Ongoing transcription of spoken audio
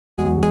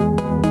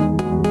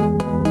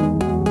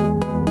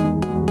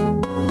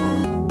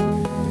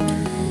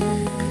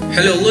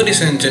Hello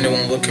ladies and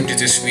gentlemen, welcome to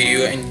this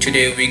video, and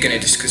today we're gonna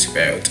discuss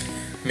about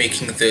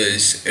making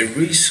this a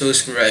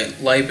resource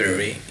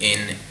library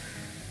in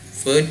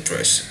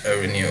WordPress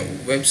or in your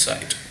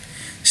website.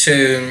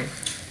 So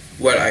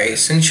what I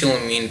essentially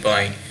mean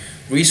by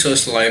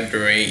resource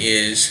library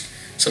is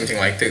something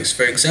like this.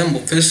 For example,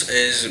 this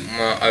is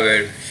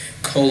our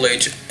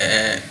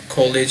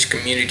college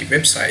community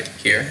website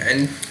here,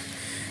 and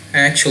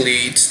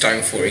actually it's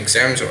time for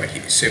exams right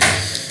here. So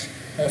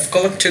I've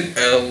collected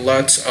a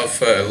lot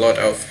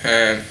of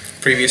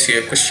previous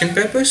year question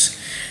papers,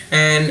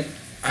 and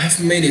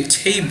I've made a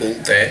table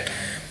that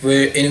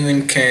where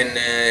anyone can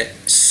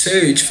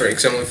search. For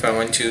example, if I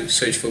want to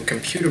search for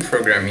computer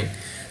programming,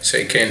 so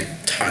I can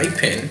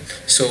type in,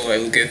 so I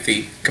will get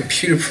the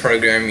computer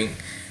programming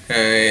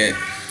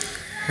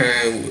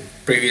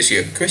previous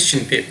year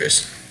question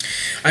papers.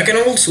 I can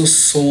also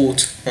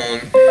sort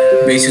on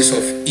basis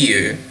of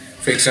year.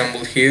 For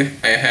example, here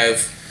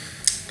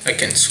I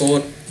can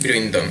sort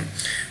between them.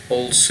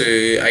 Also,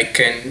 I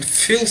can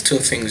filter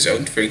things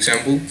out. For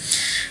example,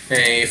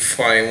 if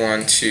I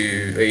want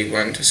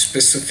a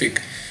specific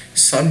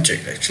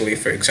subject, actually,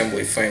 for example,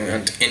 if I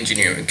want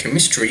engineering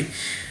chemistry,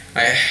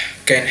 I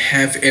can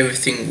have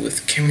everything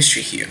with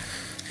chemistry here.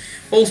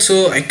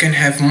 Also, I can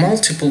have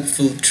multiple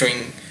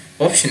filtering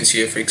options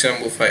here. For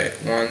example, if I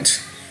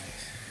want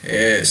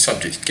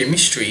subject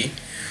chemistry,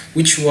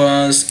 which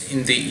was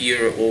in the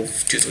year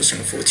of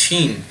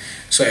 2014,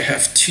 so I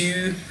have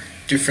two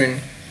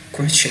different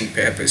question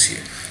papers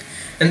here,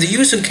 and the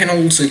user can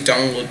also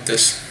download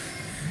this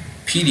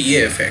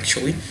PDF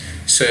actually.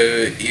 So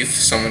if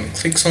someone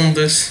clicks on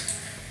this,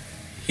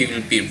 he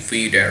will be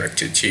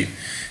redirected to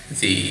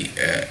the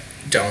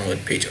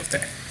download page of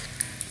that.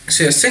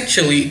 So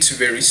essentially it's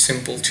very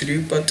simple to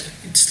do, but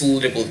it's a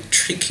little bit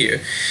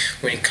trickier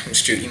when it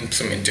comes to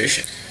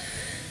implementation.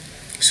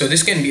 So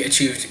this can be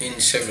achieved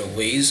in several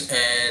ways,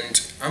 and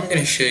I'm going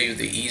to show you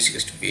the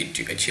easiest way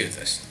to achieve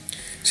this.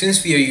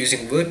 Since we are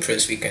using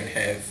WordPress, we can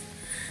have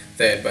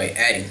that by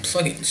adding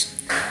plugins.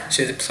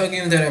 So the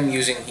plugin that I'm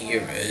using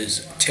here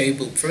is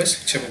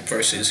TablePress.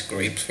 TablePress is a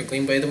great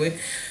plugin, by the way,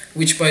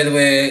 which by the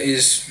way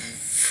is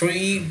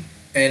free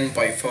and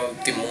by far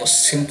the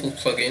most simple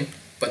plugin,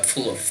 but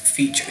full of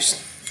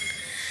features.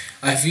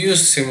 I've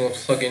used similar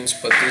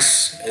plugins, but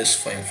this is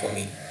fine for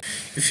me.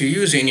 If you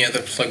use any other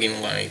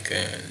plugin like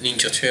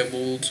Ninja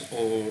Tables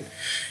or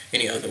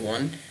any other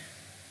one,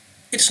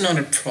 it's not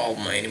a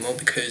problem anymore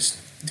because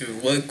the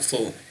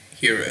workflow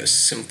here is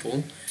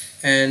simple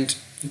and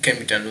it can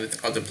be done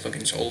with other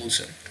plugins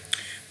also.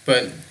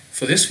 But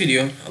for this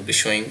video, I'll be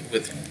showing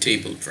with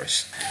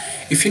TablePress.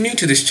 If you're new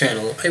to this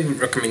channel, I would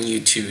recommend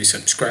you to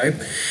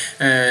subscribe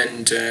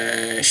and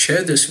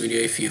share this video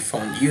if you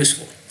found it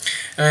useful.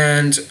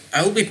 And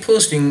I'll be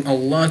posting a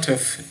lot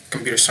of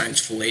computer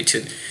science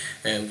related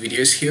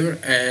videos here,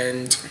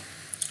 and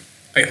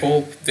I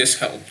hope this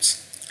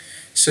helps.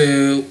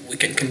 So we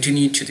can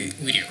continue to the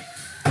video.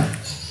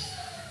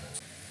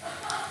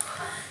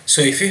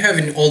 So if you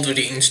haven't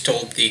already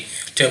installed the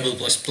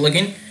TablePress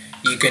plugin,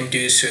 you can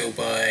do so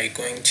by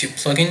going to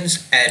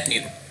plugins, add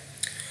new.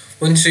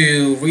 Once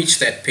you reach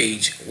that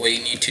page, what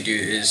you need to do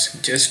is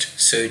just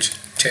search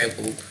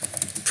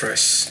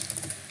TablePress.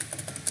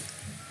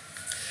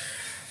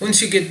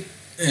 Once you get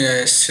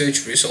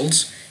search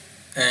results,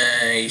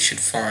 you should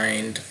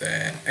find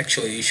that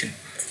actually you should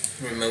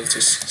remove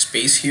this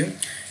space here,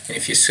 and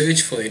if you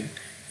search for it,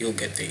 you'll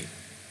get the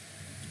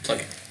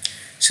plugin.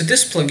 So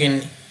this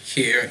plugin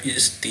here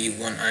is the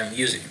one I'm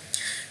using.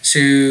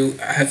 So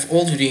I have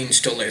already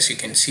installed, as you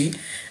can see,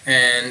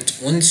 and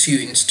once you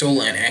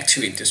install and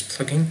activate this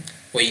plugin,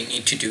 what you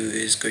need to do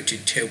is go to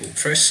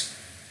TablePress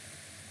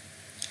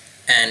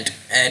and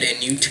add a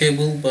new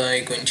table by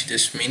going to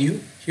this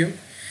menu here,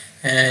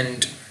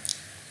 and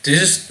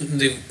this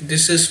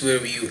is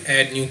where you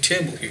add new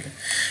table here.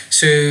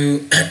 So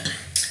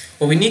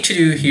what we need to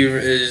do here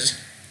is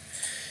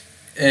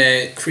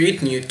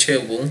create new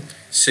table.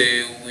 So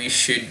we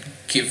should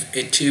give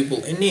a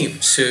table a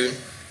name. So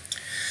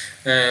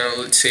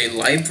let's say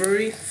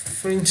library,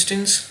 for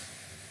instance,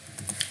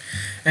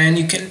 and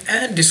you can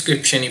add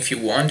description if you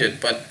wanted,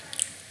 but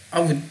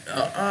I would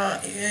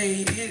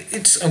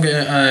it's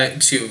okay,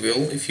 it's your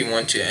will. If you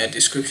want to add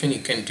description, you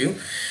can do.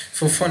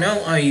 For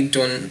now, I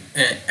don't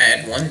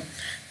add one,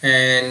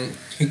 and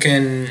you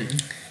can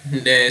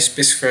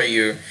specify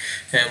your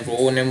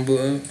row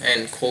number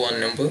and column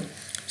number.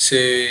 So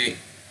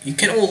you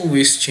can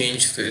always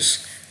change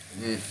this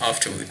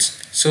afterwards.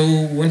 So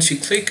once you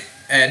click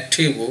add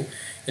table,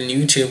 a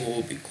new table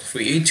will be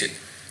created.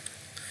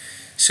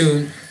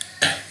 So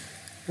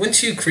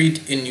once you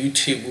create a new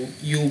table,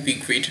 you'll be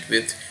greeted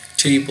with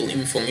table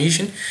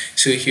information.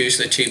 So here's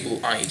the table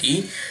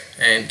ID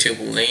and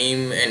table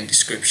name and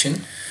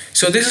description.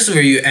 So this is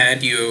where you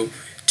add your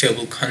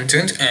table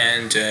content,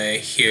 and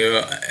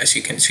here, as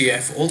you can see,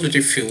 I've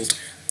already filled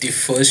the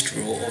first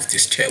row of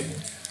this table.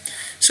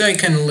 So I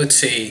can let's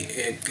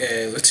say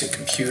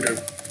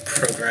computer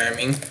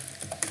programming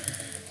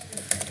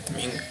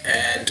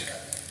and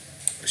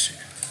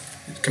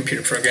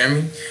computer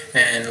programming,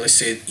 and let's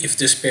say if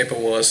this paper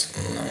was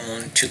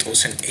on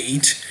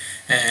 2008,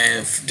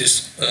 and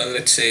this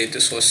let's say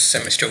this was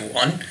semester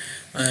 1,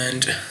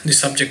 and the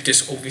subject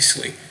is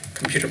obviously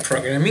computer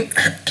programming,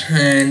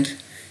 and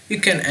you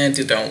can add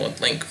the download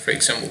link. For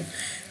example,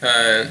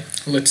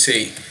 let's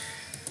say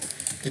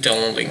the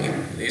download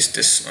link is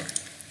this one,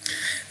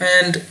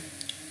 and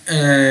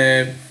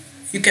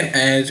you can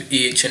add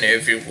each and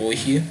every row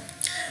here,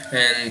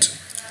 and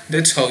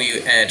that's how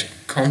you add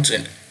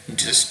content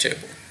into this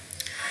table.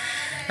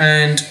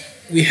 And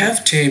we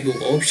have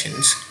table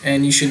options,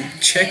 and you should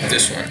check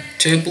this one,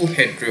 table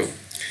head row.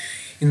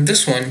 In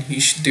this one,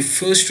 the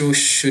first row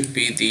should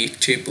be the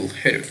table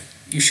header.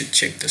 You should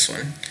check this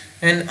one,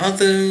 and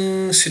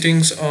other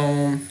settings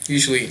are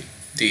usually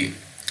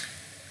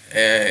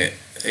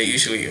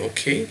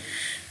okay,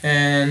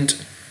 and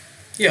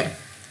yeah,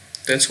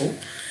 that's all.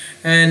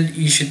 And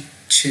you should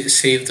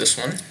save this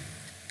one.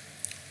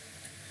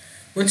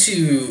 Once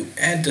you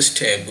add this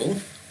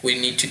table, what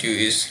you need to do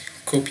is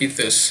copy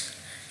this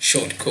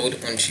short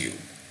code onto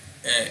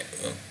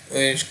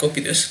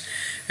copy this,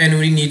 and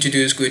what you need to do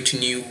is go to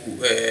new,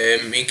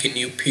 make a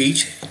new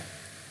page.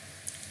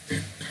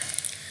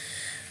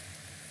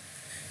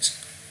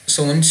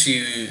 So once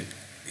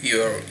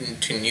you're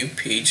into new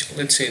page,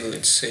 let's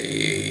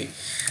say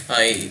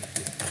I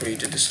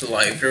created this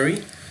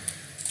library,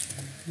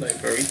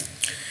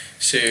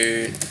 so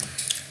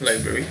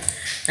library,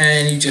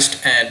 and you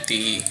just add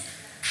the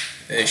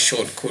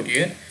short code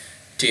here,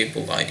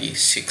 table ID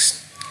 6,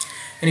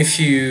 and if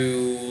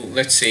you,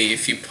 let's say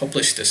if you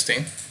publish this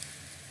thing,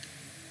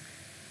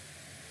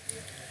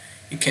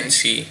 you can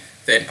see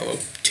that our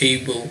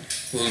table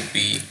will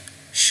be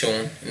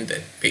shown in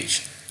that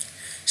page.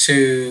 So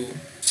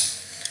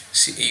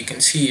you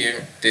can see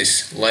here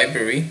this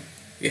library,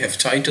 we have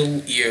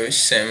title, year,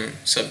 sem,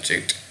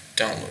 subject,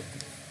 download.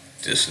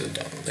 This is the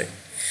download.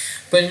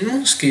 But in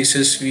most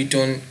cases we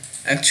don't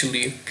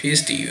actually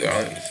paste the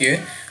URL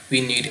here,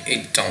 we need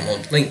a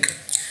download link.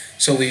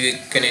 So what we're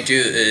gonna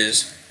do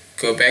is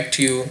go back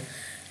to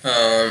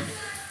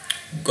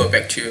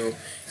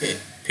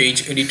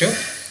page editor,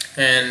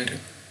 and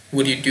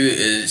what you do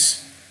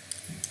is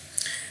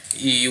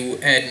you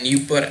add new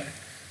button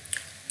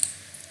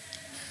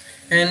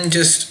and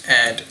just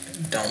add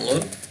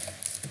download,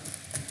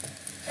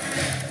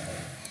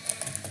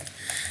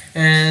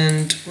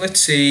 and let's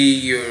say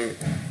your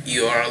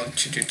URL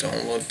to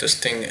download this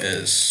thing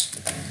is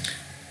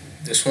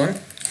this one,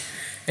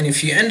 and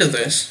if you enter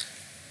this,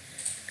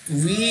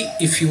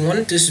 if you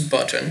want this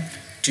button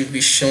to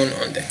be shown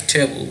on that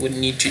table, what you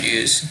need to do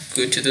is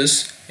go to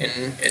this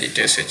and edit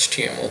this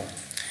HTML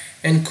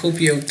and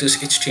copy out this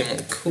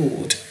HTML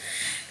code,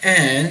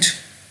 and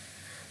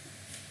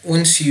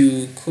once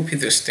you copy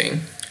this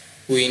thing,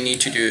 what you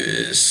need to do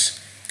is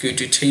go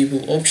to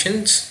table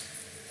options,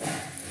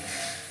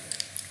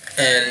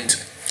 and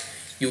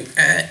you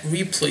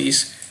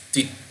replace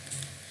the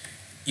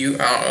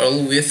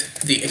URL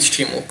with the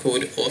HTML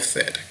code of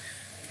that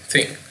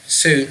thing.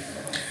 So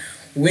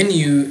when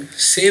you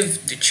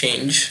save the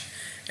change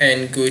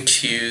and go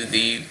to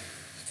the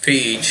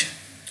page,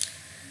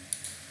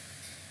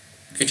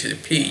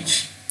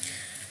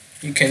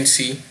 you can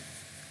see,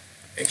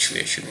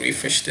 actually I should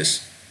refresh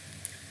this.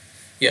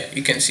 Yeah,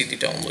 you can see the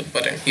download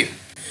button here.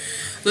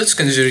 Let's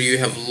consider you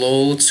have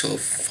loads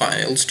of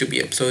files to be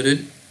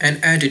uploaded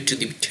and added to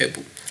the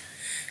table.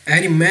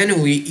 Adding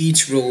manually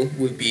each row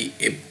will be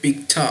a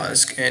big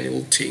task, and it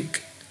will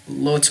take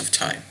lots of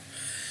time.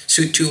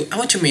 So to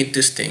automate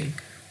this thing,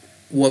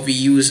 what we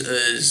use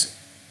is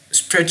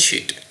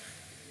spreadsheet.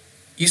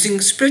 Using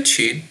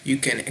spreadsheet, you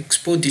can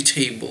export the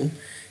table,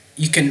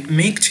 you can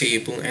make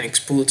table and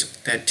export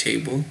that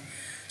table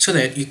so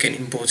that you can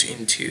import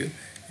into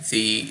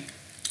the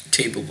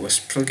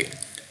TablePress plugin.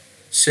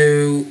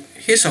 So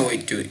here's how I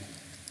do it.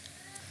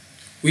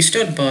 We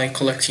start by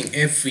collecting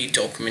every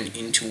document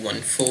into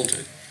one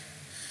folder.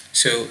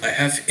 So I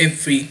have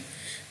every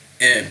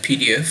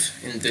PDF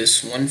in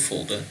this one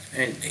folder,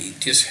 and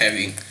it is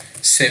having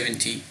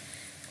 70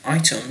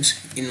 items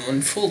in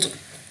one folder.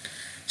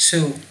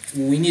 So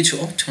we need to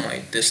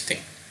optimize this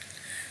thing.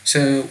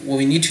 So what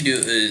we need to do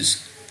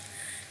is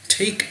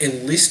take a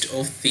list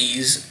of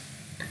these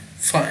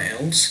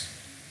files,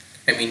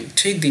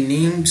 take the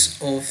names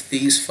of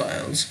these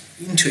files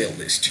into a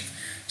list.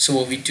 So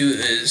what we do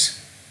is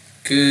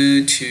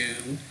go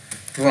to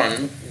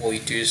run, what we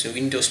do is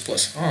Windows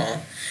plus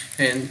R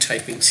and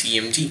type in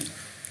cmd.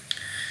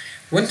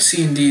 Once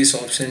cmd is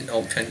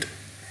opened,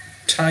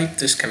 type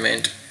this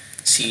command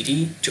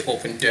cd to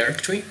open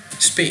directory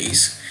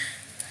space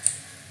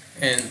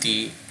and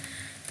the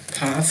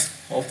path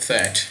of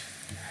that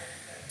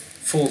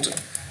folder.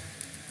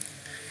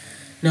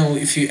 Now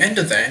if you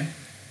enter that,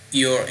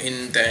 you're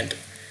in that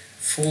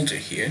folder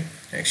here,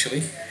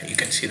 actually you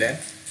can see that,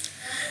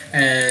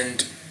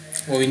 and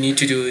what we need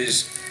to do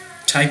is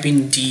type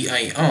in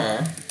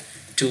dir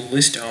to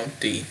list out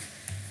the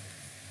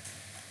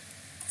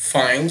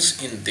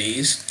files in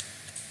this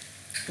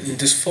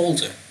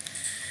folder,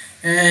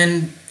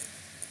 and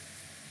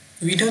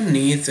we don't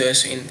need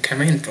this in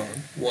command prompt.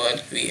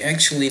 What we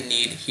actually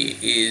need here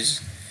is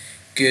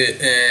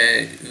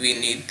we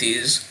need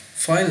these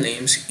file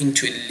names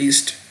into a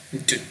list,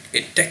 into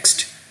a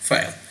text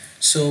file.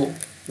 So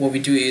what we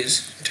do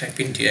is type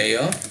in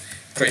dir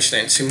 #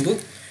 symbol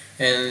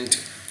and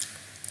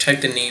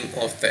type the name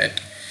of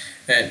that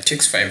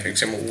text file, for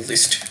example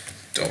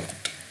list.txt,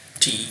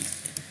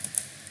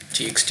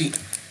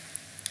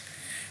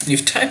 and if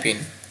you type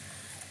in,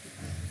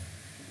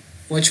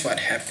 watch what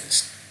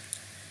happens.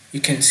 You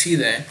can see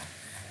that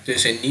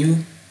there's a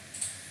new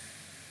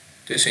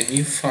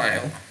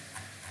file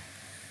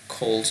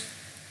called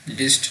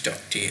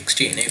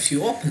list.txt, and if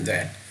you open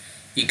that,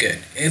 you get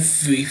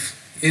every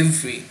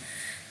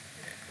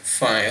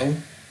file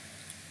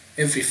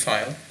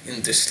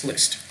in this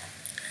list.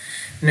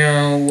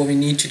 Now what we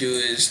need to do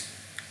is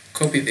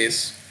copy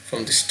this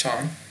from the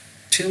start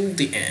till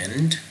the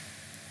end.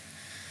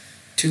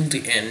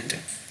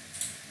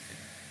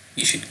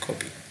 You should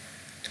copy,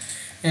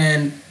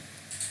 and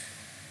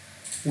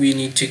we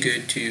need to go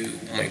to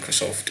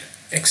Microsoft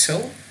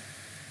Excel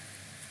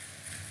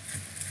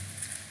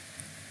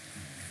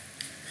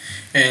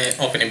and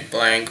open a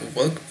blank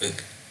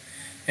workbook,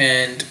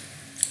 and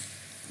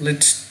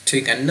let's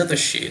take another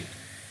sheet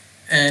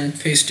and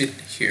paste it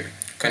here.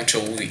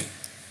 Control V. You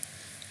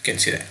can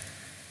see that.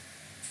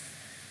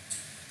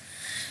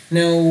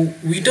 Now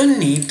we don't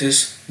need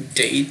this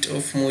date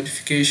of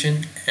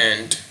modification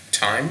and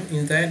time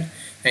in that,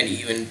 and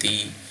even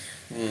the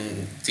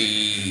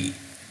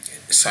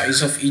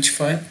size of each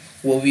file.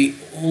 What we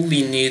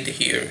only need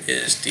here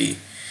is the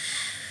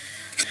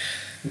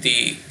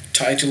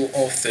title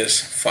of this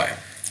file.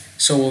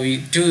 So what we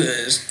do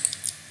is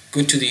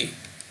go to the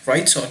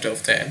right side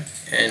of that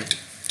and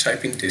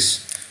type in this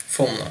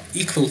formula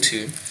equal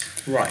to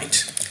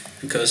right,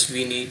 because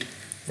we need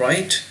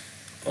right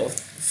of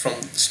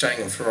from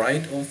starting of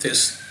right of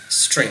this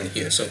string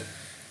here. So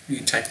we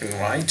type in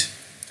right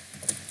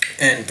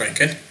and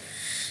bracket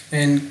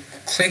and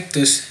click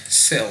this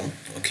cell.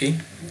 Okay,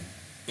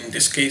 in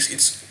this case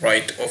it's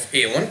right of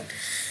A1,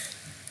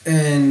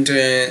 and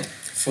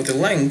for the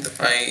length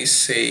I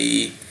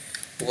say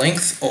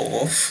length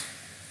of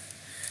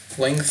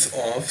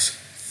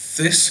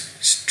this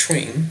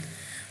string,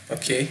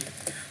 okay,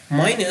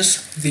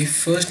 minus the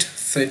first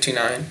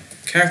 39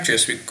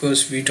 characters,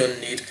 because we don't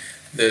need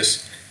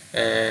this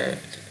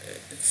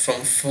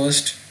from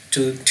first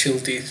till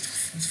the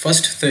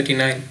first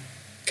 39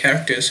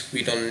 characters.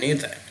 We don't need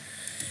that.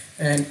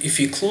 And if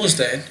you close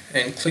that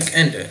and click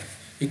enter,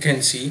 you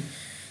can see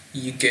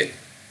you get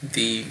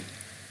the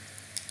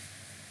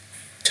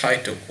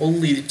title,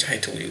 only the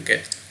title you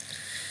get.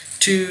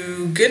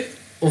 To get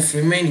of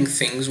remaining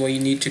things, what you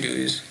need to do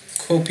is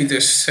copy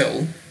this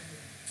cell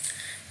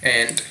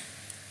and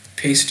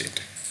paste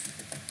it.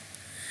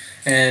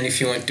 And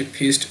if you want to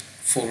paste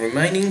for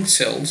remaining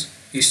cells,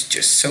 is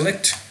just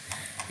select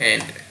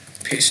and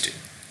paste it.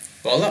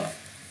 Voila!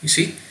 You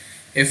see,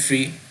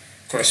 every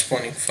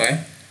corresponding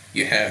file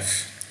you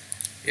have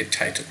a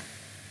title.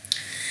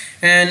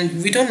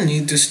 And we don't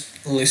need this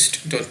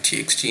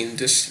list.txt in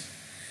this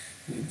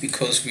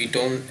because we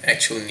don't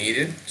actually need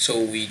it, so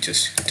we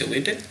just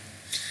delete it,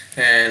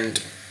 and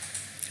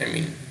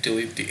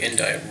delete the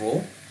entire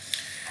row,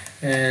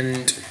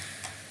 and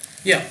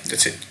yeah,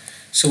 that's it.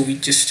 So we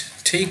just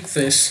take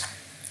this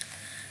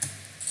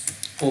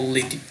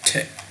only the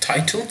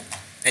title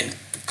and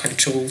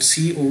Control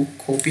C or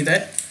copy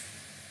that.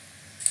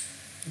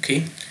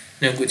 Okay,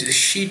 now go to the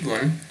sheet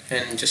 1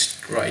 and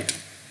just write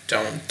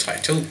down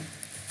title,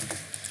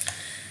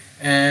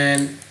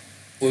 and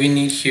what we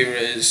need here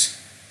is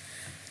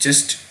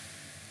just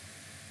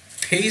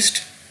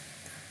paste.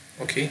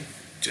 Okay,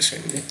 just a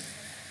minute.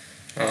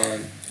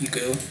 You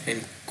go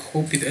and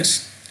copy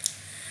this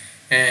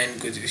and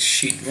go to the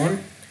sheet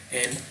 1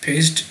 and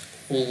paste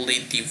only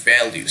the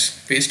values.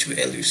 Paste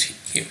values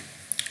here.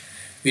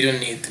 We don't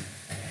need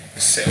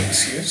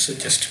cells here, so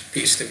just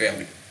paste the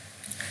value.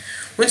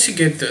 Once you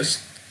get this,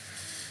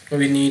 what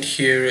we need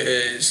here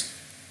is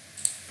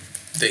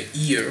the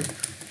year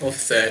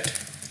of that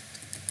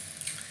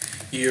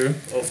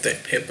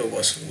paper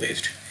was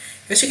released.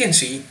 As you can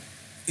see,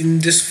 in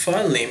this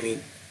file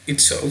name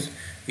itself,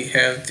 we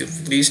have the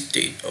release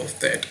date of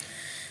that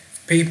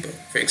paper.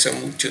 For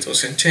example,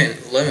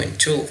 2010, 11,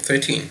 12,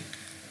 13,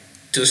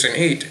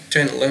 2008,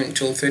 10, 11,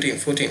 12, 13,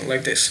 14,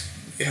 like this.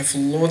 We have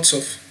lots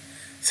of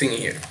things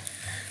here.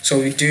 So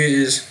what we do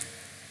is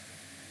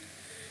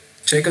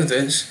take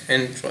this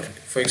and write.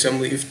 For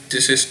example, if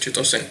this is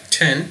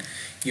 2010,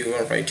 you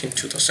are writing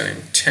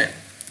 2010.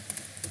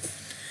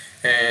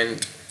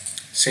 And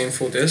same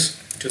for this,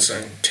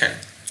 2010.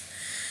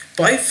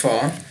 By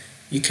far,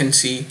 you can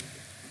see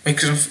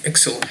Microsoft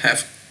Excel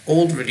have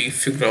already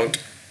figured out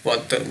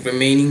what the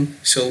remaining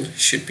cell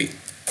should be.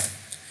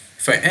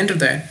 If I enter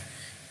that,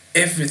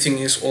 everything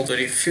is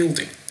already filled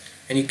in,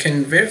 and you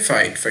can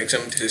verify it. For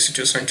example, this is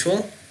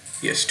 2012,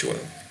 yes, 12.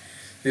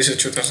 This is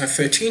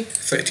 2013,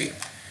 13.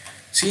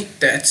 See,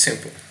 that's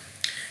simple.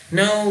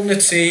 Now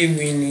let's say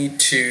we need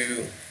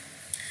to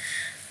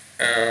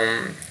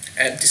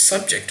add the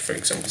subject, for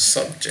example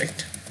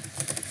subject.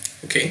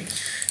 Okay,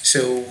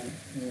 so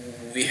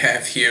we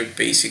have here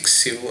basic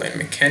civil and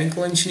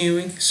mechanical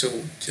engineering,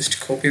 so just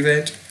copy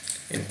that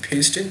and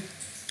paste it,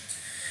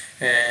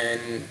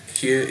 and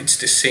here it's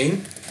the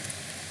same,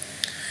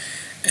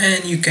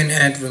 and you can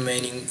add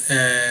remaining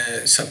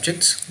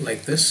subjects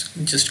like this,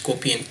 just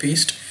copy and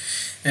paste.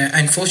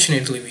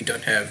 Unfortunately we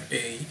don't have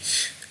a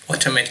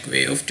automatic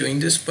way of doing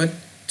this, but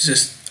this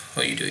is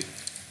how you do it.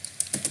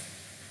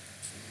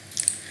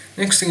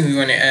 Next thing we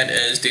want to add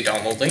is the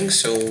download link,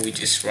 so we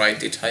just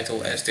write the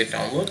title as the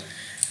download,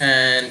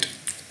 and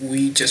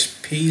we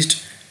just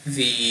paste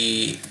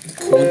the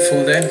code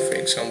for that. For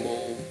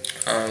example,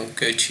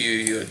 go to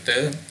your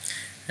there,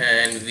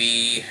 and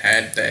we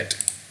had that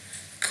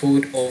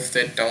code of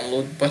that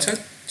download button,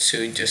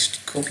 so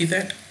just copy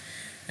that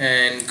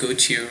and go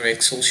to your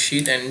Excel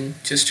sheet and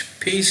just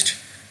paste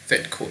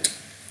that code.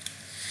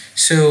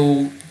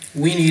 So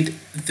we need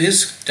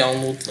this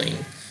download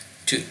link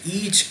to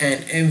each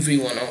and every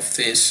one of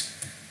this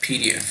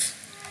PDF.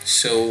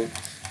 So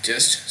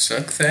just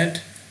select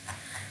that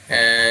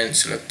and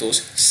select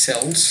those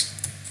cells,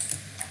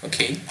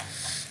 okay,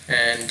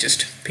 and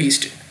just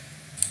paste it.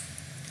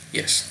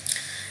 Yes,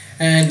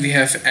 and we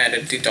have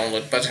added the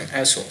download button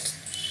as well,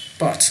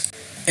 but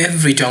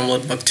every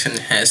download button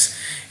has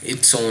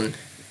its own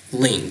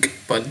link,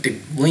 but the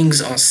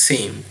links are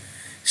same.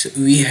 So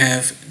we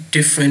have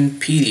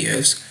different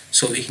PDFs,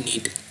 so we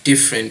need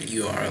different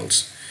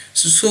URLs.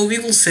 So we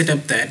will set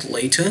up that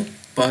later,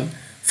 but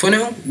for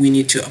now we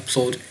need to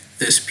upload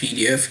this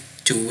PDF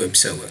to web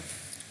server,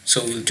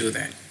 so we'll do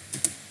that.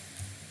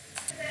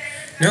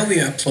 Now we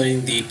are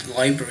uploading the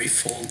library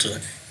folder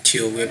to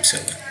your web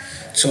server.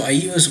 So I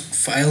use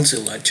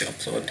FileZilla to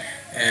upload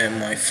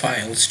my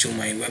files to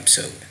my web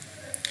server.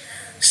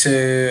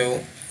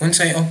 So once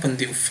I open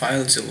the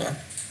FileZilla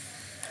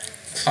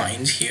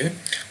client here,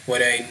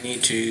 what I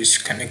need to is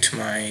connect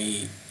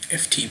my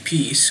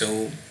FTP.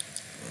 So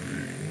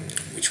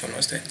which one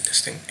was that?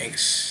 This thing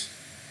X.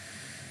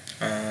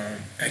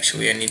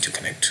 Actually I need to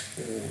connect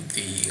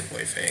the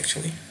Wi-Fi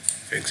actually,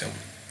 for example.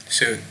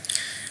 So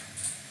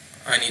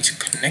I need to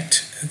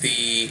connect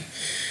the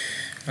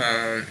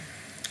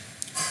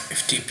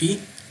FTP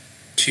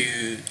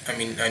to, I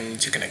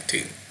need to connect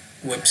to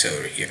web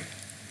server here.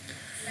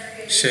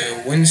 So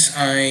once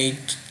I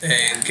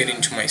get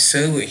into my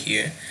server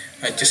here,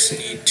 I just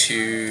need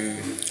to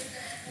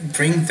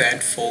bring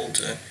that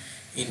folder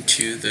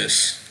into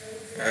this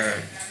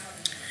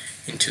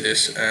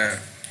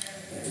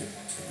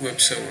web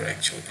server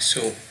actually.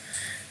 So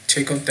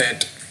take out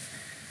that,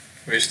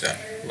 where's that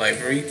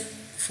library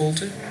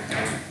folder,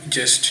 you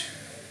just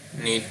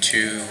need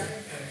to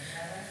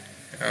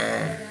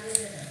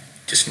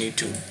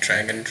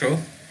drag and drop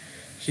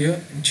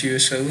here into your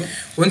server.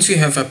 Once you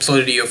have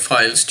uploaded your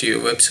files to your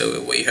web server,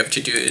 what you have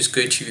to do is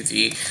go to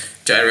the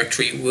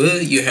directory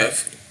where you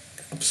have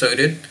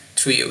uploaded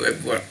through your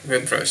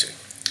web browser.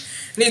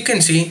 And you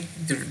can see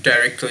the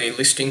directory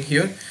listing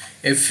here.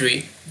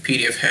 Every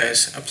PDF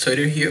has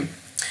uploaded here,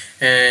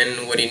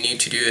 and what you need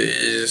to do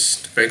is,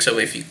 for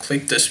example, if you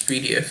click this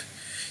PDF,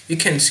 you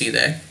can see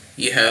that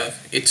you have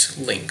its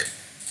link.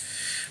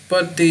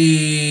 But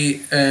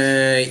the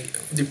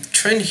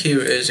trend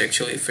here is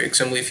actually, for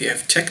example, if you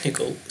have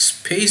technical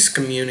space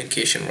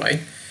communication,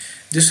 right,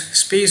 this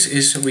space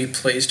is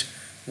replaced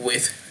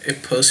with a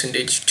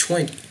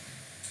 %20,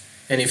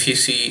 and if you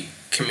see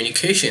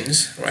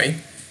communications,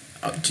 right,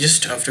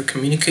 just after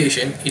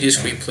communication it is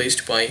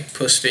replaced by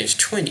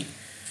 %20.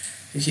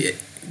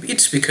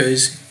 It's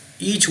because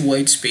each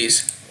white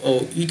space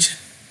or each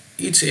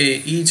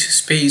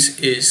space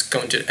is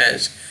counted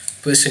as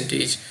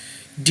 %20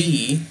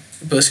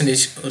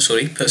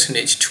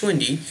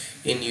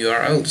 in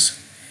URLs.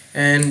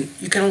 And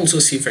you can also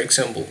see, for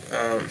example,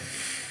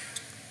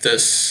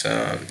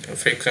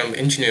 for example,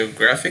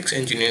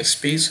 engineering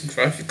space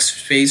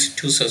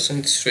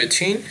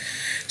 2013.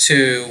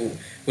 So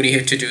what you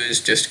have to do is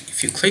just,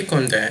 if you click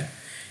on that,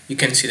 you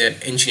can see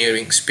that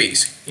engineering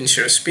space,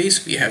 instead of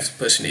space we have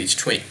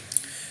 %20.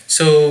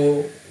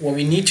 So what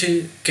we need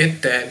to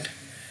get that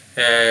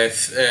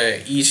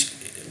each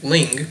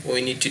link, what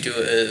we need to do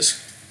is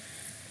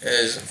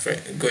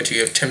go to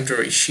your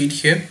temporary sheet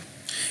here.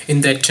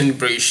 In that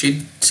temporary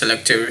sheet,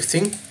 select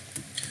everything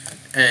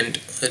and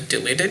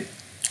delete it.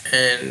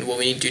 And what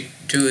we need to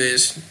do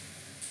is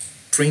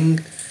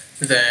bring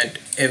that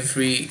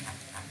every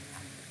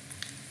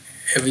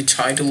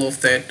title of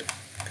that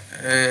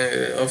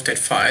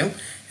file,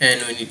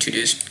 and we need to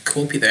just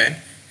copy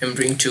that and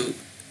bring to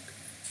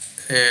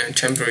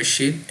temporary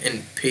sheet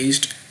and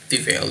paste the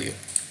value.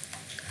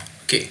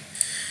 Okay,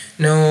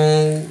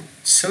 now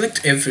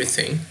select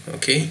everything,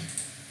 okay,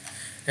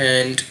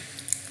 and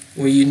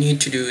what you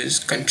need to do is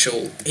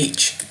Control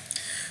H.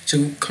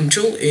 So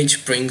Control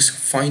H brings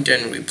find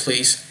and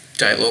replace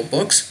dialog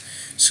box.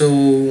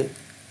 So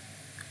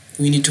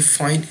we need to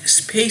find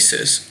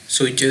spaces,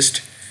 so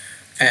just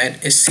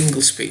add a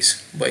single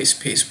space by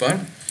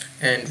spacebar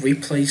and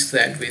replace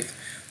that with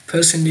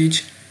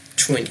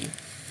 %20.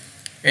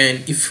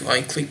 And if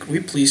I click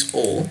replace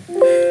all,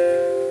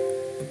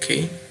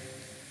 okay,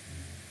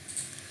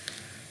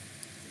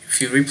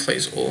 if you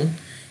replace all,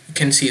 you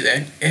can see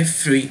that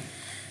every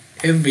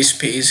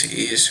space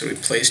is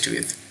replaced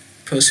with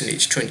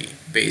 %20.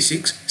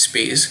 Basics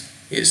space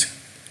is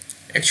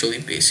actually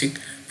basic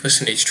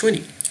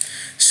 %20.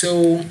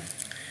 So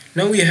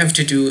now we have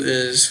to do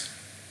is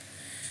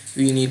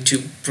we need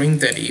to bring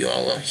that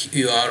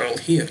URL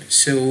here.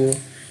 So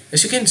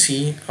as you can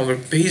see, our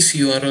base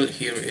URL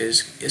here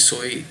is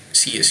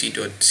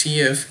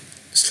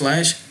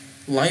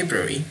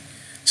soacse.cf/library/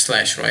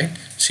 right.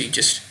 So you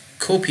just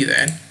copy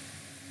that,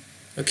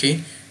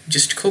 okay,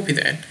 just copy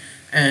that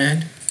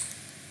and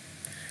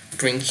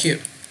bring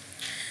here.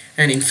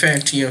 And in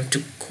fact, you have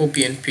to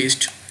copy and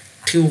paste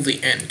till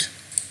the end.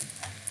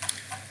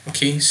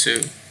 Okay,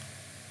 so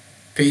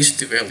paste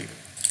the value.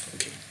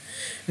 Okay,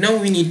 now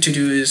we need to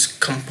do is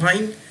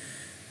combine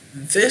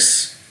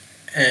this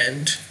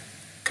and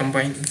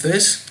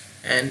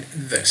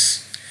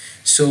this.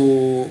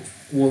 So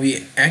what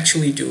we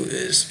actually do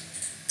is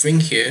bring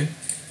here,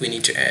 we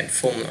need to add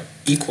formula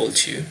equal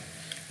to,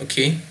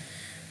 okay,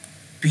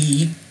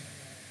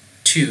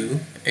 b2,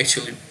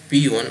 actually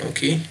b1,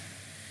 okay,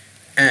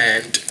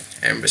 and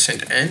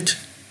ampersand and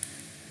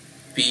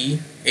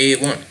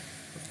ba1,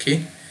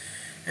 okay.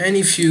 And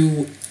if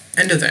you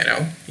enter that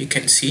out, you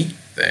can see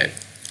that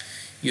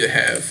you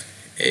have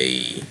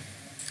a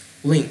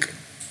link,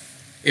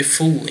 a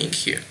full link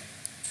here,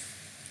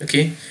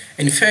 okay.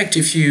 And in fact,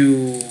 if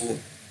you,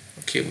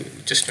 okay,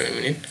 just a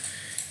minute,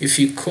 if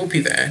you copy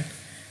that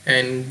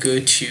and go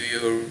to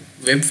your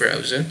web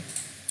browser,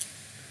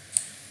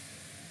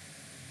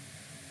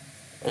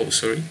 oh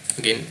sorry,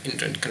 again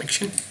internet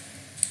connection,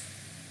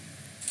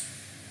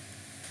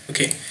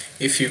 okay,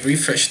 if you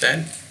refresh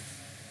that,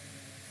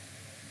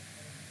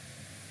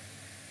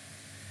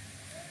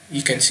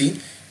 you can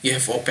see you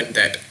have opened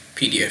that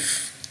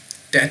PDF.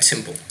 That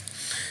simple.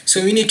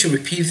 So we need to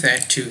repeat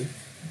that to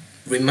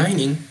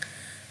remaining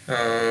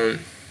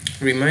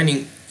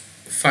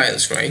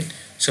files, right?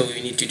 So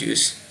we need to do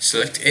is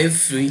select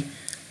every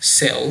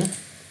cell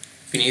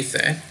beneath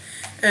that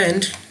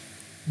and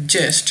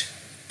just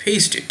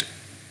paste it.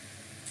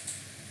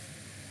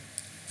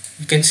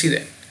 You can see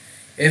that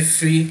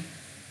every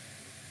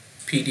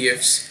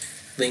PDF's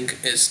link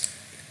is,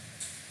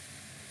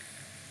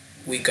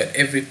 we got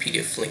every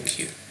PDF link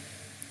here.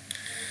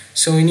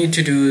 So we need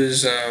to do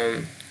is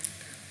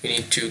we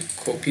need to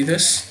copy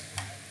this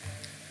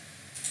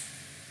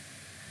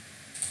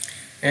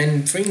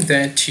and bring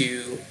that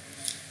to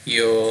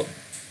your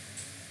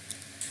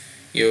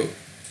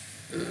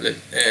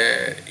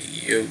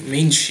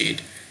main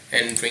sheet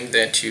and bring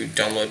that to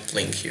download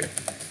link here.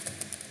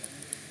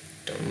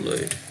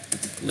 Download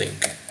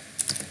link.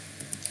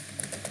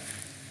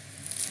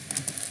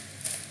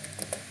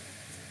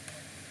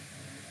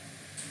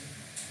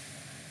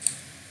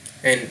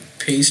 And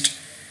paste.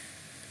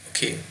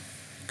 Okay,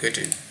 go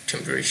to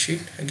temporary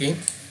sheet again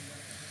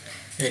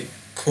and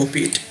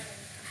copy it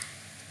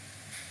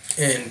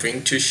and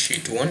bring to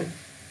sheet 1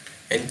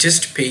 and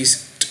just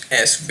paste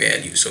as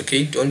values.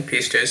 Okay, don't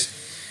paste as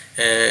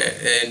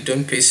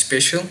don't paste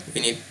special, we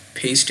need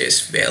paste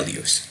as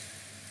values.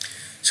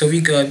 So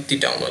we got the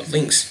download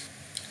links.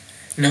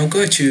 Now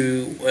go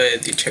to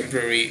the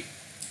temporary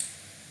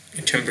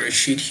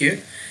sheet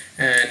here,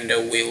 and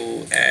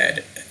we'll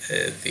add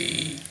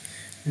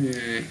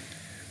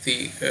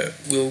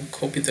we'll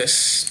copy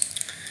this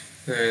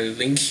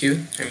link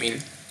here, I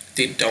mean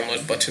the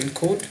download button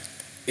code,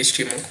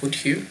 HTML code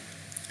here,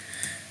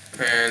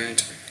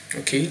 and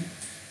okay,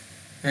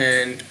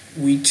 and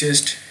we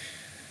just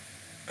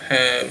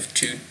have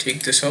to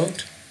take this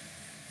out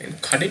and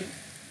cut it,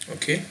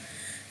 okay,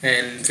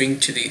 and bring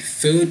to the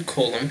third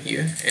column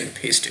here and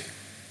paste it.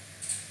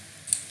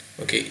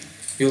 Okay,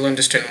 you'll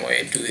understand why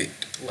I do it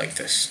like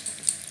this.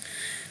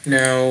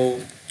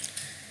 Now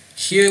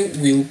here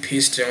we'll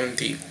paste down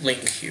the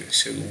link here,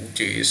 so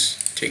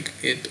just take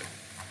it,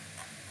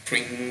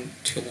 bring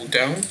table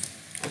down,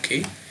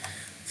 okay,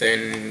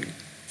 then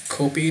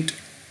copy it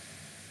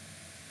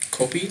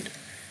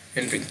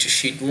and bring to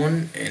sheet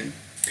 1 and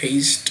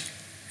paste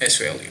as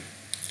value.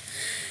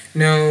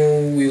 Now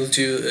we'll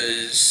do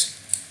is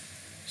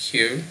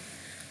here,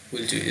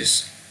 we'll do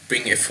is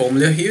bring a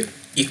formula here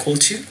equal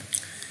to,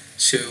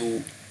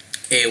 so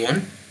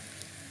a1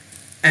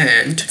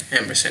 and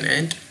ampersand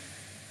and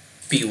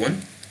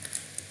b1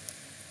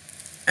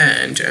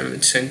 and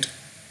ampersand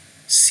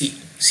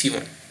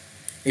c1.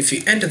 If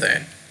you enter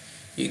that,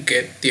 you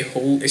get the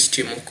whole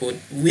HTML code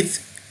with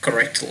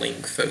correct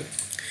link though,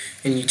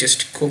 and you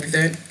just copy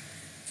that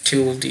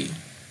till the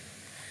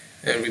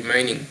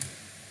remaining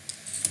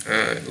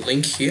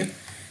link here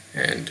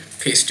and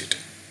paste it.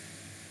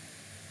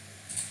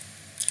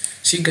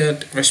 So you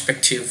got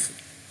respective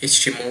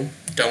HTML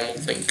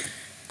download link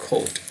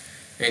code,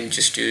 and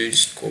just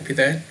copy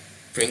that,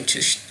 bring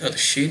to other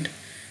sheet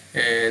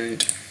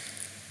and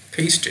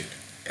paste it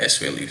as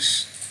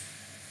values,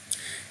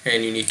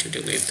 and you need to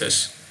delete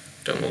this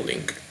download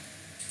link.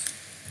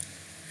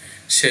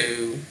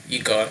 So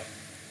you got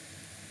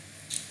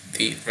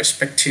the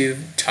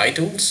respective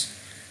titles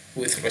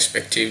with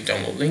respective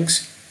download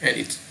links and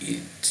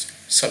its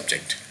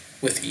subject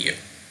with year.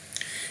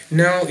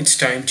 Now it's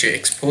time to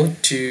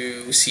export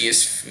to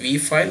CSV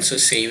file, so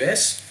save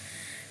as,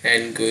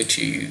 and go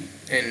to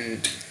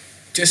and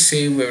just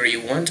save wherever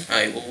you want.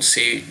 I will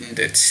save in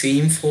that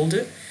same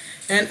folder,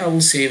 and I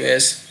will save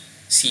as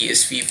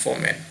CSV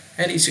format.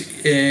 And it's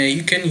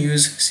you can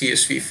use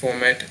CSV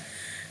format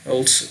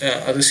also,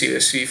 other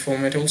CSV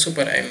format also,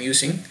 but I'm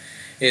using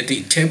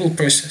the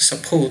TablePress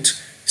support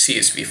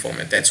CSV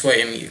format. That's why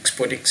I'm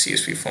exporting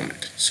CSV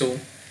format. So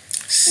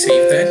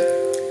save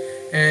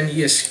that, and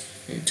yes,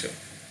 you need to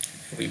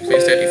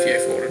replace that if you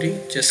have already.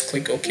 Just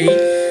click OK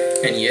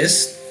and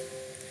yes.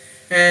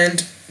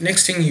 And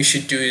next thing you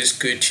should do is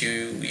go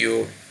to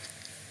your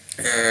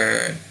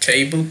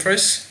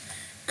TablePress,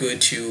 go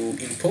to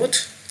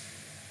import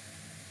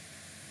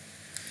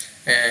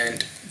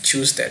and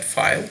choose that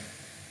file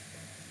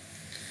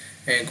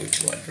and go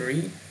to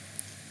library.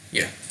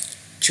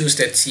 Choose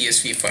that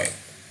CSV file,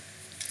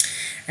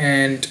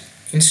 and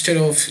instead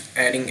of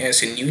adding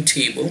as a new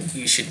table,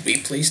 you should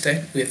replace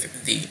that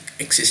with the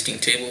existing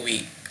table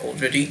we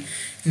already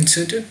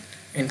inserted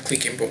and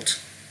click import.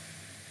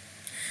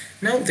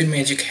 Now the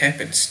magic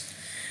happens.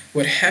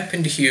 What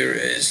happened here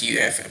is you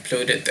have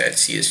uploaded that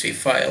CSV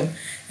file,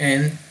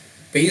 and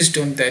based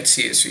on that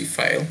CSV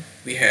file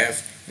we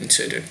have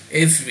inserted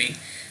every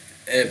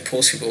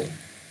possible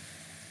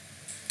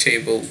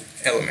table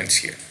elements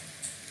here.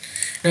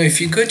 Now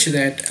if you go to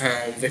that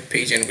web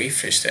page and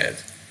refresh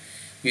that,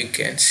 you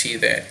can see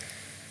that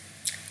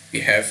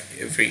we have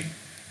every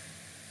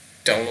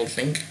download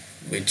link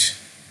which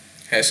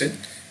has it,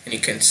 and you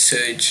can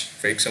search.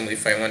 For example,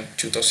 if I want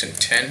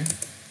 2010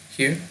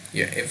 here,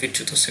 every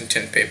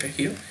 2010 paper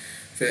here.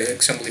 For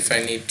example, if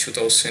I need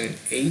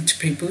 2008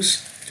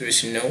 papers, there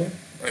is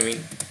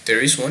there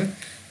is one,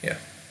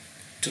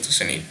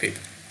 2008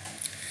 paper.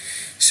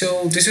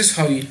 So this is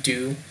how you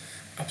do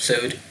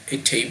upload a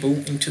table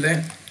into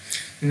that.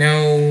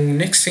 Now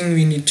next thing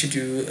we need to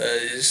do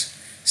is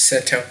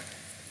set up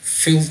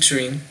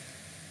filtering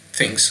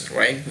things,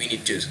 right? We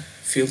need to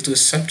filter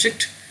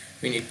subject,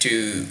 we need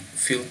to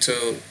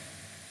filter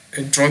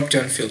a drop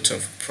down filter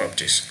of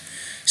properties.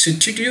 So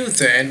to do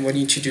that, what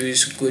you need to do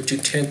is go to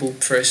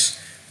TablePress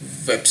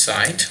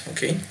website,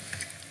 okay?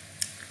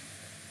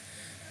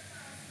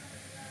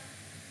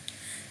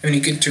 When you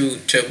get to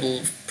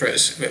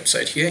TablePress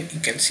website here, you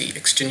can see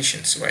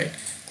extensions, right?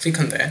 Click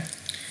on that,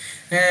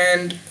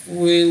 and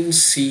we'll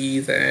see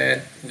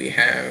that we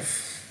have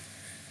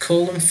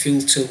column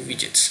filter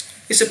widgets.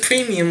 It's a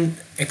premium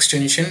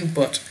extension,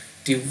 but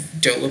the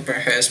developer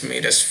has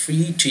made us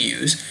free to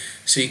use,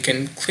 so you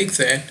can click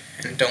that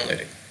and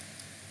download it.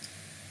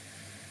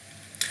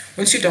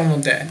 Once you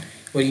download that,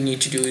 what you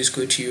need to do is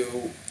go to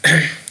your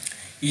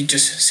you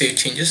just save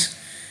changes,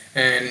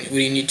 and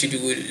what you need to do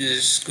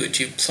is go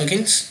to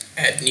plugins,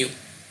 add new,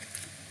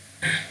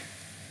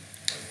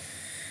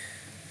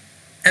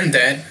 and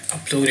then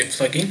upload a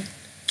plugin,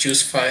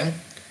 choose file,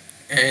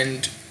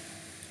 and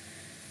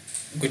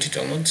go to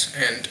downloads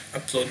and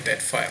upload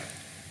that file.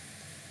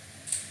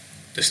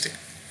 This thing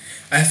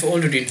I have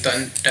already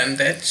done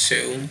that,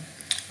 so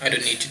I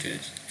don't need to do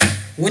this.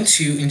 Once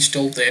you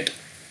install that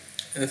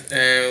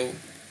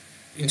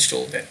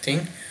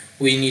thing,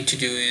 what you need to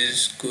do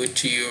is go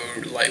to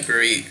your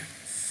library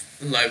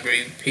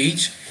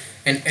page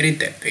and edit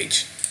that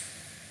page.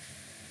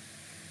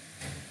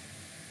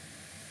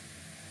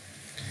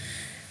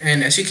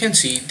 And as you can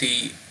see,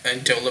 the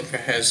developer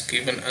has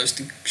given us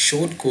the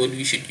short code.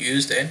 We should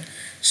use that.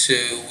 So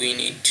we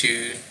need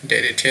to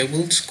data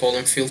tables,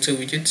 column filter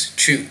widgets,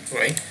 true,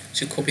 right?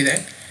 So copy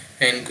that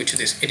and go to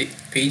this edit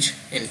page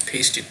and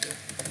paste it there.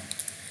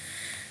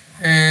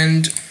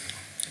 And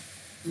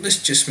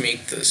let's just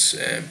make this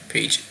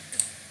page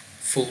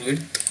full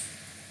width.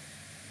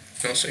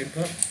 No, sorry,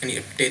 and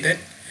you update that.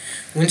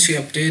 Once you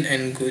update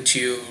and go to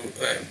your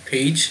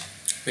page,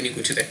 when you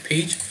go to that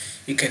page,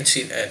 you can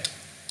see that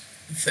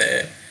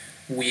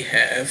we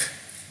have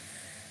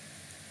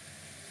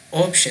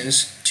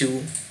options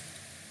to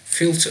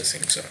filter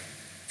things on,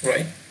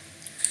 right?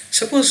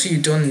 Suppose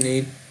you don't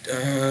need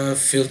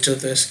filter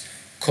this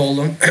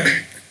column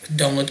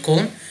download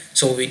column,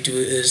 so what we do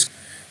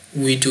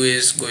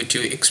is go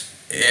to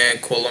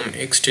column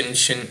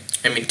extension,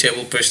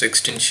 TablePress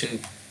extension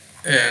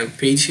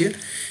page here,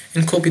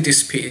 and copy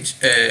this page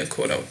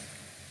code out.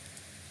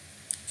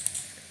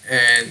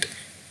 And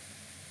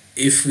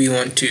if we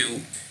want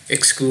to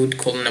exclude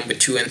column number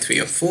 2 and 3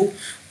 or 4,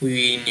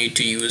 we need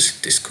to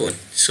use this code.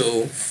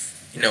 So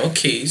in our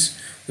case,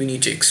 we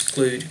need to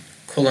exclude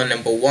column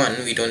number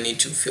 1. We don't need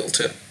to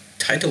filter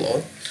title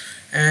out,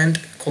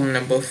 and column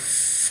number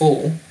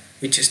 4,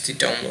 which is the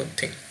download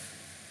thing.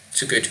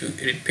 So go to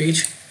edit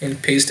page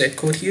and paste that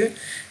code here,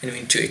 and we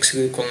need to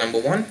exclude column number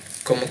 1,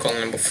 column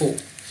number 4.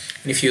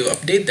 And if you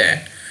update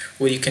that,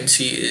 what you can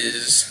see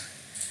is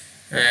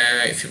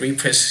if you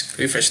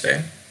refresh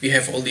that, we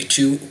have only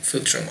 2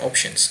 filtering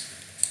options.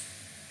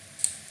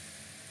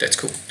 That's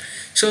cool.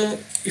 So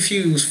if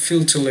you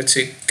filter, let's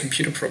say,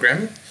 computer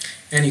programming,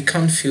 and you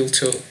can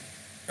filter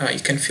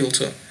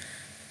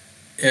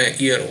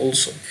here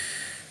also.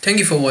 Thank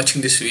you for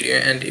watching this video,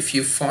 and if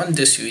you found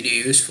this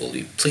video useful,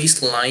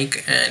 please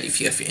like, and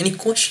if you have any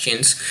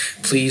questions,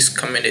 please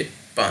comment it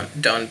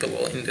down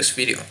below in this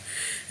video.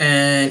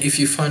 And if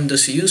you found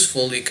this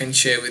useful, you can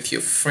share with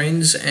your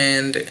friends,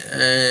 and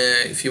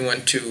if you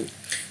want to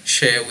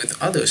share with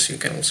others, you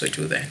can also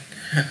do that.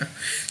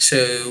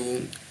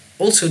 So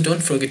also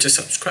don't forget to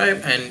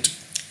subscribe, and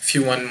if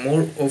you want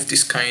more of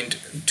this kind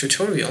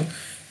tutorial,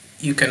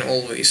 you can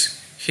always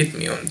hit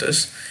me on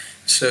this.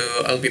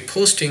 So I'll be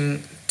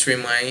posting through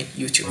my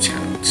YouTube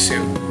channel, so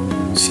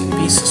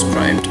be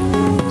subscribed.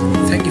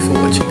 Thank you for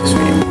watching this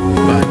video.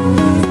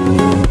 Bye.